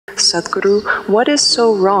Sadhguru, what is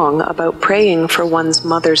so wrong about praying for one's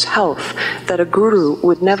mother's health that a guru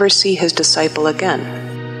would never see his disciple again?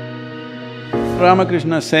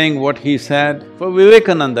 Ramakrishna saying what he said, for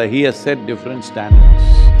Vivekananda he has set different standards.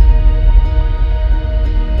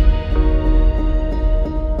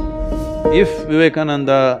 If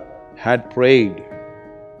Vivekananda had prayed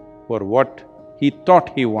for what he thought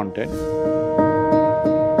he wanted,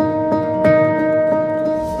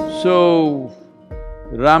 so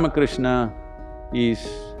Ramakrishna is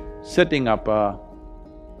setting up a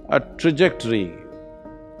trajectory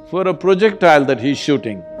for a projectile that he's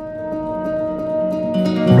shooting.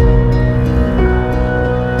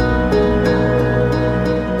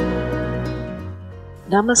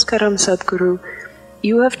 Namaskaram, Sadhguru.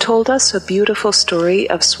 You have told us a beautiful story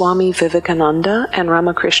of Swami Vivekananda and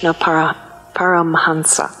Ramakrishna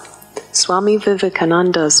Paramhansa. Swami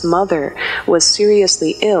Vivekananda's mother was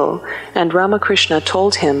seriously ill, and Ramakrishna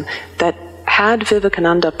told him that had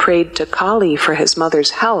Vivekananda prayed to Kali for his mother's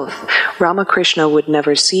health, Ramakrishna would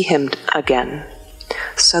never see him again.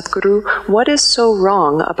 Sadhguru, what is so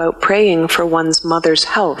wrong about praying for one's mother's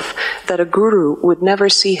health that a guru would never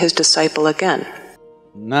see his disciple again?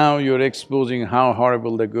 Now you're exposing how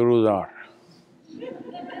horrible the gurus are.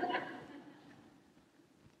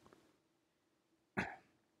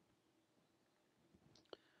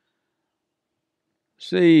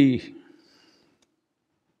 See,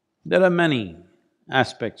 there are many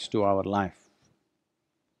aspects to our life.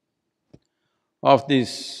 Of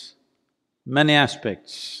these many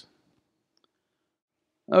aspects,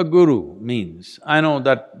 a guru means… I know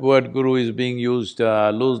that word guru is being used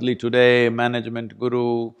loosely today, management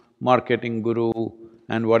guru, marketing guru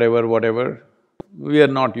and whatever. We are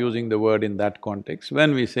not using the word in that context.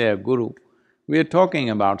 When we say a guru, we are talking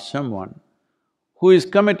about someone who is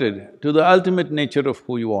committed to the ultimate nature of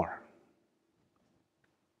who you are.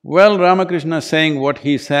 Well, Ramakrishna saying what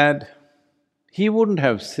he said, he wouldn't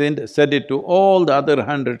have said it to all the other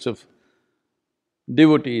hundreds of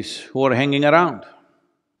devotees who are hanging around.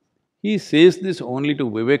 He says this only to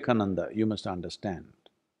Vivekananda, you must understand.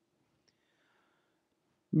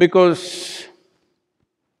 Because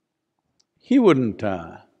he wouldn't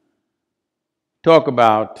talk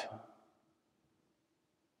about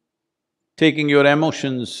taking your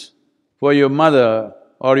emotions for your mother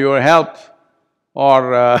or your help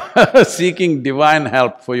or seeking divine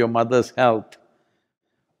help for your mother's health.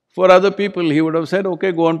 For other people, he would have said,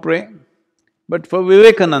 okay, go and pray. But for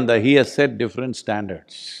Vivekananda, he has set different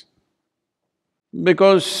standards.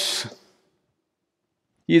 Because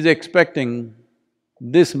he is expecting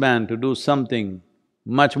this man to do something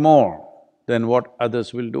much more than what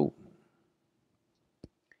others will do.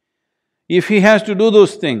 If he has to do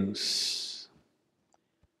those things,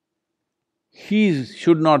 he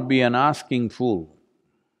should not be an asking fool.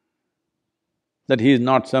 That he is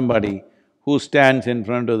not somebody who stands in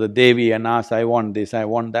front of the Devi and asks, I want this, I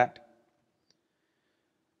want that.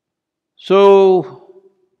 So,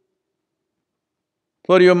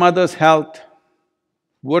 for your mother's health,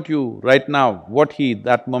 what he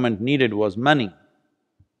that moment needed was money.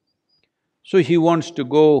 So he wants to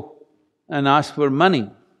go and ask for money.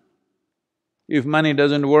 If money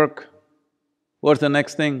doesn't work, what's the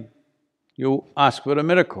next thing? You ask for a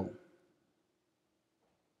miracle.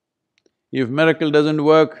 If miracle doesn't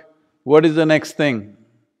work, what is the next thing?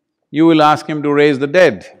 You will ask him to raise the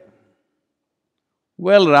dead.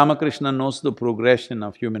 Well, Ramakrishna knows the progression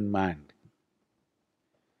of human mind.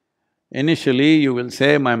 Initially, you will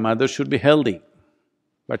say, my mother should be healthy,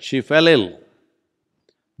 but she fell ill.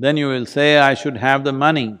 Then you will say, I should have the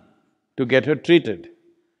money to get her treated.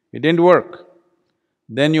 It didn't work.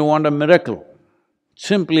 Then you want a miracle.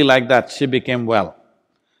 Simply like that, she became well.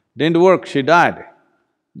 Didn't work, she died.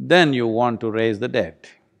 Then you want to raise the dead.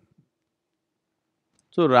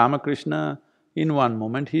 So Ramakrishna, in one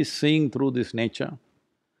moment, he's seeing through this nature.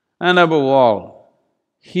 And above all,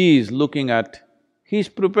 he is looking at… he's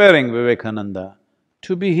preparing Vivekananda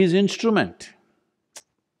to be his instrument.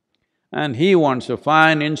 And he wants a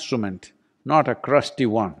fine instrument, not a crusty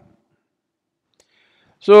one.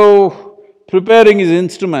 So, preparing his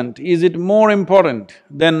instrument, is it more important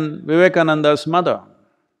than Vivekananda's mother?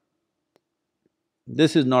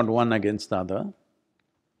 This is not one against the other.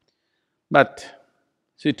 But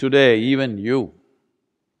see, today even you,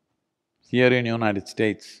 here in United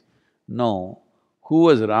States, know who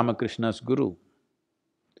was Ramakrishna's guru.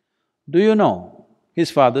 Do you know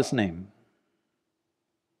his father's name?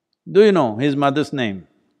 Do you know his mother's name?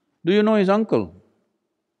 Do you know his uncle,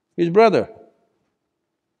 his brother?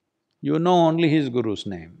 You know only his guru's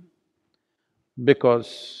name.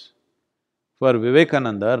 Because for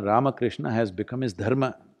Vivekananda, Ramakrishna has become his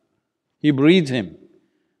dharma. he breathes him.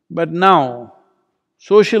 But now,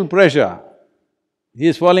 social pressure, he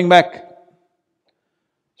is falling back.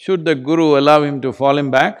 Should the guru allow him to fall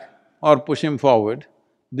him back or push him forward?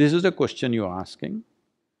 This is the question you're asking.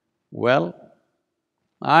 Well,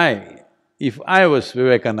 if I was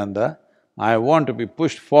Vivekananda, I want to be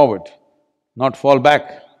pushed forward, not fall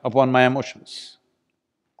back upon my emotions.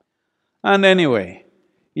 And anyway,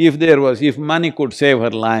 if money could save her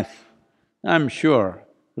life, I'm sure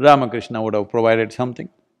Ramakrishna would have provided something.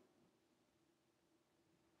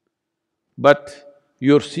 But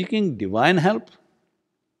you're seeking divine help?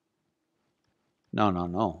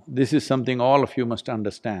 No, this is something all of you must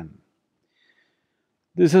understand.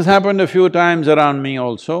 This has happened a few times around me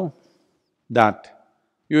also, that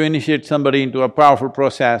you initiate somebody into a powerful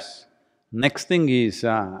process, next thing is, they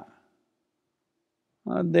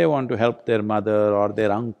want to help their mother or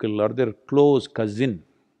their uncle or their close cousin,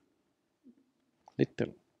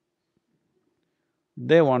 little.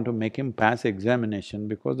 They want to make him pass examination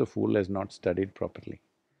because the fool has not studied properly.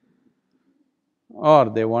 Or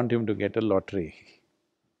they want him to get a lottery.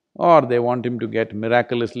 Or they want him to get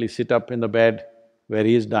miraculously sit up in the bed where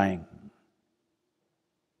he is dying.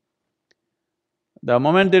 The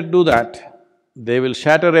moment they do that, they will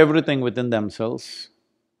shatter everything within themselves.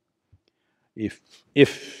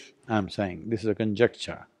 If, I'm saying, this is a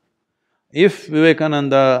conjecture, if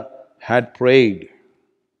Vivekananda had prayed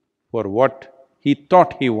for what he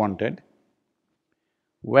thought he wanted,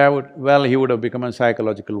 well, he would have become a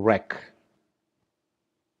psychological wreck.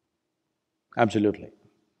 Absolutely.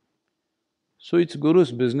 So it's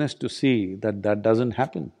Guru's business to see that that doesn't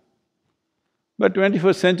happen. But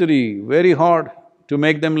 21st century, very hard to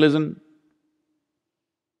make them listen.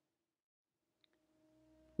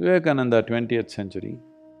 Vivekananda, 20th century,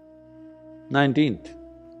 19th.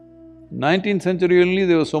 19th century only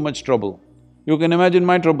there was so much trouble. You can imagine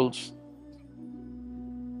my troubles.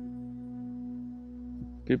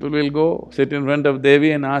 People will go, sit in front of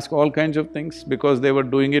Devi and ask all kinds of things. Because they were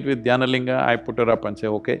doing it with Dhyanalinga, I put her up and say,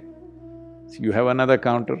 okay, so you have another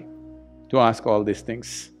counter to ask all these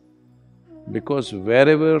things. Because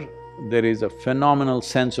wherever there is a phenomenal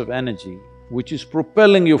sense of energy which is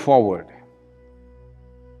propelling you forward,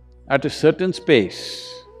 at a certain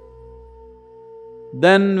space,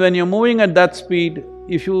 then when you're moving at that speed,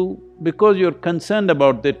 because you're concerned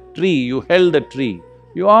about the tree, you held the tree,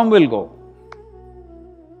 your arm will go.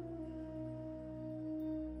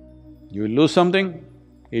 You will lose something,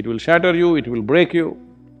 it will shatter you, it will break you.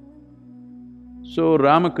 So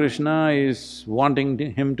Ramakrishna is wanting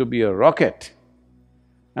him to be a rocket,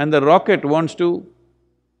 and the rocket wants to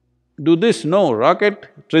do this. No, rocket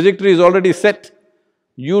trajectory is already set.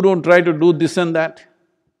 You don't try to do this and that.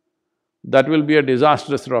 That will be a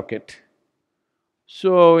disastrous rocket.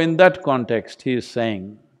 So in that context, he is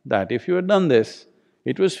saying that if you had done this,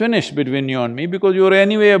 it was finished between you and me because you were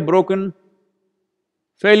anyway a broken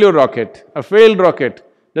failure rocket, a failed rocket.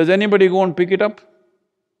 Does anybody go and pick it up?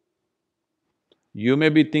 You may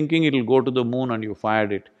be thinking it'll go to the moon and you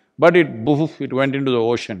fired it, but it went into the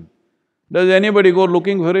ocean. Does anybody go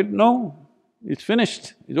looking for it? No, it's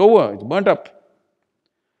finished, it's over, it's burnt up.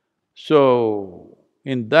 So,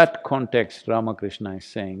 in that context, Ramakrishna is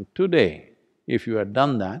saying, today, if you had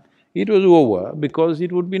done that, it was over because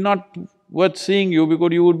it would be not worth seeing you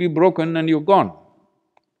because you would be broken and you're gone.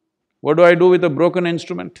 What do I do with a broken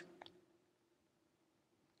instrument?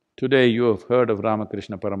 Today you have heard of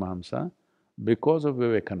Ramakrishna Paramahamsa because of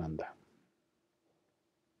Vivekananda.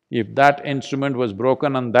 If that instrument was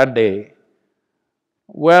broken on that day,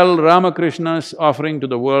 well, Ramakrishna's offering to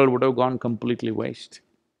the world would have gone completely waste.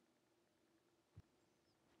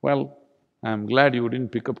 Well, I'm glad you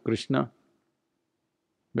didn't pick up Krishna,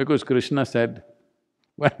 because Krishna said,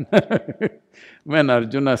 when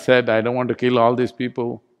Arjuna said, I don't want to kill all these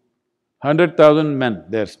people, 100,000 men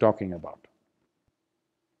they're talking about.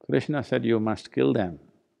 Krishna said, you must kill them,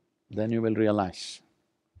 then you will realize.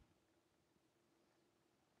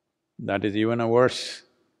 That is even a worse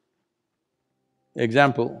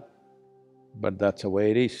example, but that's the way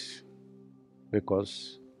it is.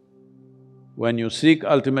 Because when you seek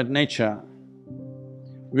ultimate nature,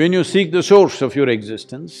 when you seek the source of your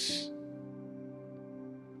existence,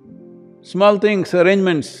 small things,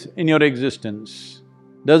 arrangements in your existence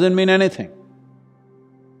doesn't mean anything.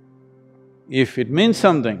 If it means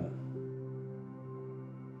something,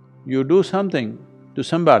 you do something to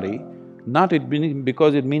somebody, not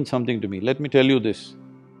because it means something to me. Let me tell you this,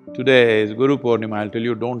 today is Guru Purnima, I'll tell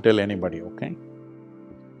you, don't tell anybody, okay?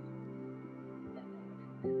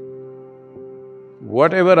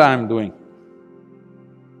 Whatever I'm doing,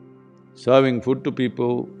 serving food to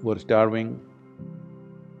people who are starving,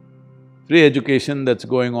 free education that's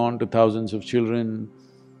going on to thousands of children,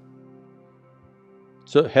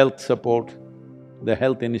 so health support, the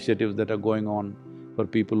health initiatives that are going on for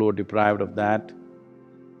people who are deprived of that,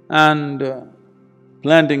 and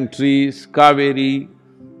planting trees, Kaveri,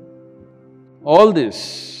 all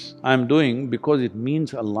this I'm doing because it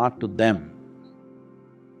means a lot to them,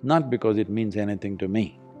 not because it means anything to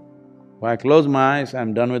me. If I close my eyes,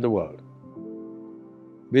 I'm done with the world,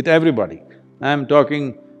 with everybody. I'm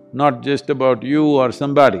talking not just about you or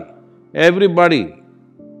somebody, everybody,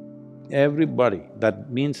 everybody,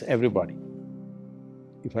 that means everybody.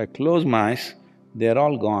 If I close my eyes, they're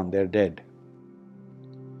all gone, they're dead.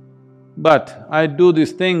 But I do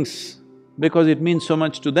these things because it means so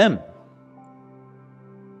much to them.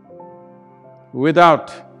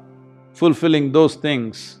 Without fulfilling those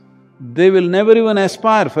things, they will never even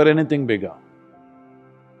aspire for anything bigger.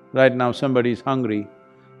 Right now somebody is hungry,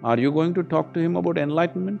 are you going to talk to him about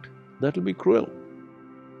enlightenment? That'll be cruel.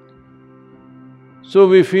 So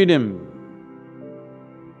we feed him,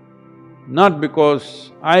 not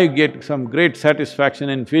because I get some great satisfaction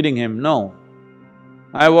in feeding him, no.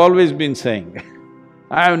 I've always been saying,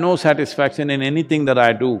 I have no satisfaction in anything that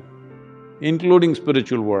I do, including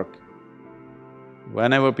spiritual work.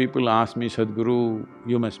 Whenever people ask me, Sadhguru,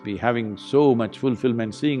 you must be having so much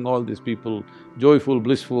fulfillment seeing all these people joyful,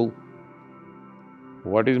 blissful.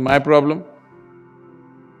 What is my problem?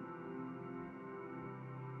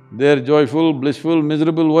 They're joyful, blissful,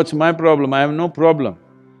 miserable, what's my problem? I have no problem.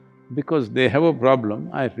 Because they have a problem,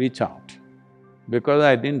 I reach out. Because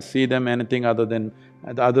I didn't see them anything other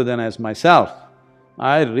than as myself,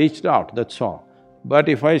 I reached out, that's all. But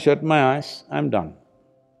if I shut my eyes, I'm done.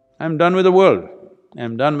 I'm done with the world.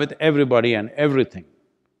 I'm done with everybody and everything.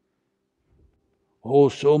 Oh,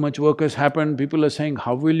 so much work has happened, people are saying,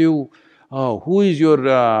 how will you…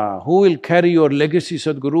 who will carry your legacy,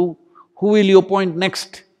 Sadhguru? Who will you appoint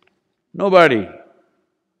next? Nobody.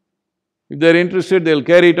 If they're interested, they'll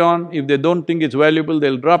carry it on. If they don't think it's valuable,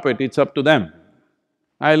 they'll drop it, it's up to them.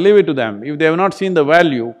 I leave it to them. If they have not seen the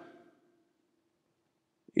value,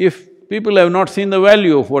 if people have not seen the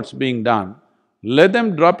value of what's being done, let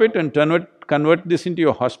them drop it and convert this into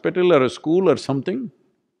a hospital or a school or something.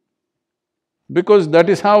 Because that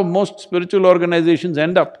is how most spiritual organizations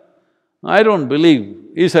end up. I don't believe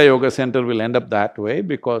Isha Yoga Center will end up that way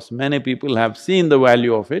because many people have seen the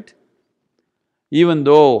value of it. Even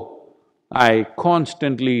though I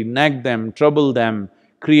constantly nag them, trouble them,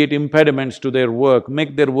 create impediments to their work,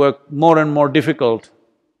 make their work more and more difficult.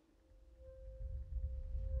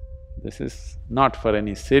 This is not for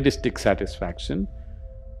any sadistic satisfaction,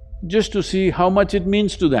 just to see how much it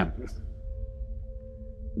means to them.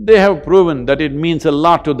 They have proven that it means a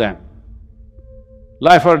lot to them.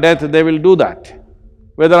 Life or death, they will do that.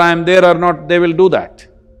 Whether I am there or not, they will do that.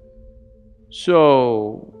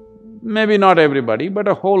 So, maybe not everybody, but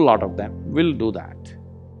a whole lot of them will do that.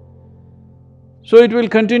 So it will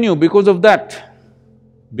continue because of that,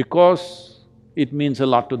 because it means a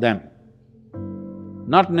lot to them.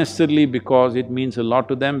 Not necessarily because it means a lot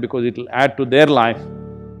to them, because it'll add to their life.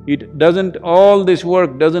 It doesn't… all this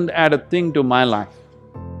work doesn't add a thing to my life.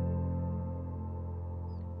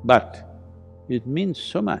 But it means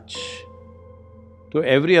so much to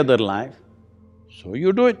every other life, so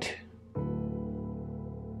you do it.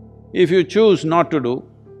 If you choose not to do,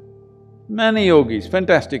 many yogis,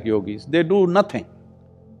 fantastic yogis, they do nothing,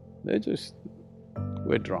 they just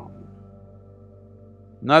withdraw.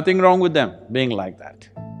 Nothing wrong with them being like that.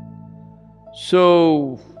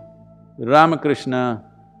 So, Ramakrishna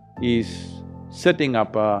is setting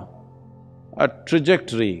up a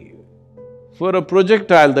trajectory for a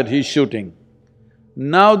projectile that he's shooting.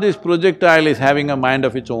 Now this projectile is having a mind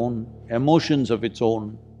of its own, emotions of its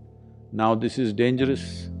own. Now this is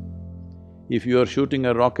dangerous. If you are shooting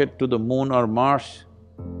a rocket to the moon or Mars,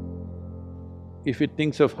 if it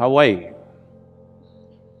thinks of Hawaii,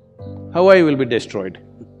 Hawaii will be destroyed,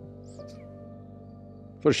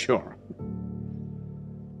 for sure.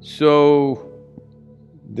 So,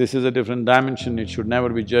 this is a different dimension, it should never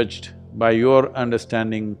be judged by your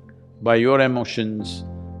understanding, by your emotions,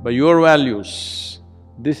 by your values.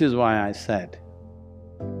 This is why I said,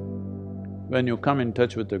 when you come in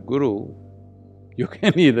touch with a guru, you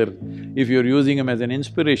can either… if you're using him as an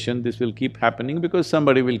inspiration, this will keep happening because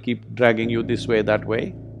somebody will keep dragging you this way, that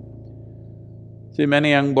way. See,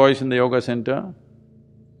 many young boys in the yoga center,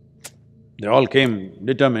 they all came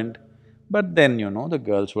determined, but then, the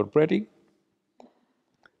girls were pretty.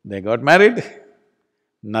 They got married,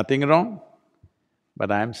 nothing wrong.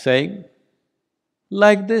 But I'm saying,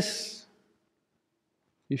 like this,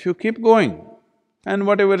 if you keep going and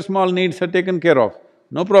whatever small needs are taken care of,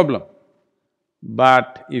 no problem.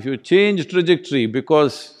 But if you change trajectory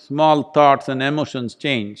because small thoughts and emotions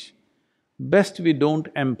change, best we don't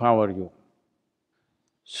empower you.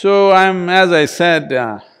 So as I said,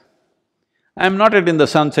 I'm not yet in the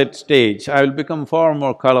sunset stage, I will become far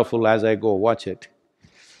more colorful as I go, watch it.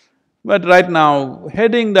 But right now,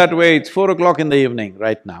 heading that way, it's 4 o'clock in the evening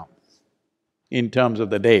right now, in terms of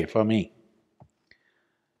the day for me.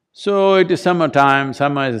 So it is summertime,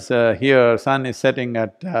 summer is here, sun is setting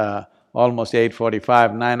at almost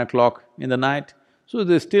 8:45, 9 o'clock in the night, so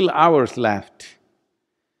there's still hours left.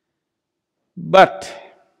 But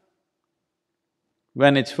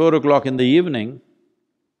when it's 4 o'clock in the evening,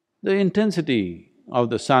 the intensity of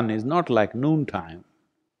the sun is not like noontime.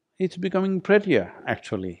 It's becoming prettier,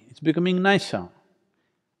 actually, it's becoming nicer.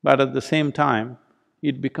 But at the same time,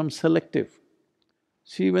 it becomes selective.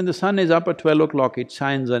 See, when the sun is up at 12 o'clock, it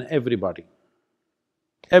shines on everybody,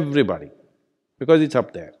 because it's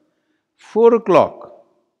up there. 4 o'clock,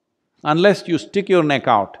 unless you stick your neck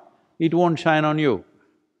out, it won't shine on you.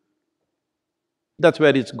 That's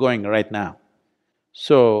where it's going right now.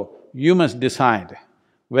 So, you must decide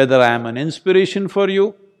whether I am an inspiration for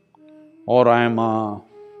you or I am a…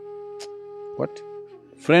 what?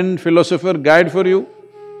 Friend, philosopher, guide for you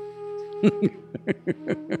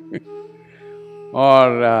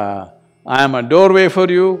or I am a doorway for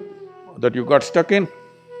you that you got stuck in,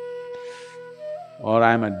 or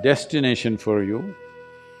I am a destination for you,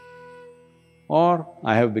 or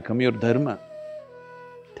I have become your dharma.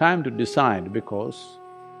 Time to decide, because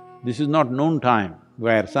this is not noon time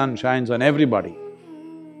where sun shines on everybody.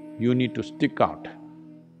 You need to stick out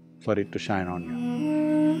for it to shine on you.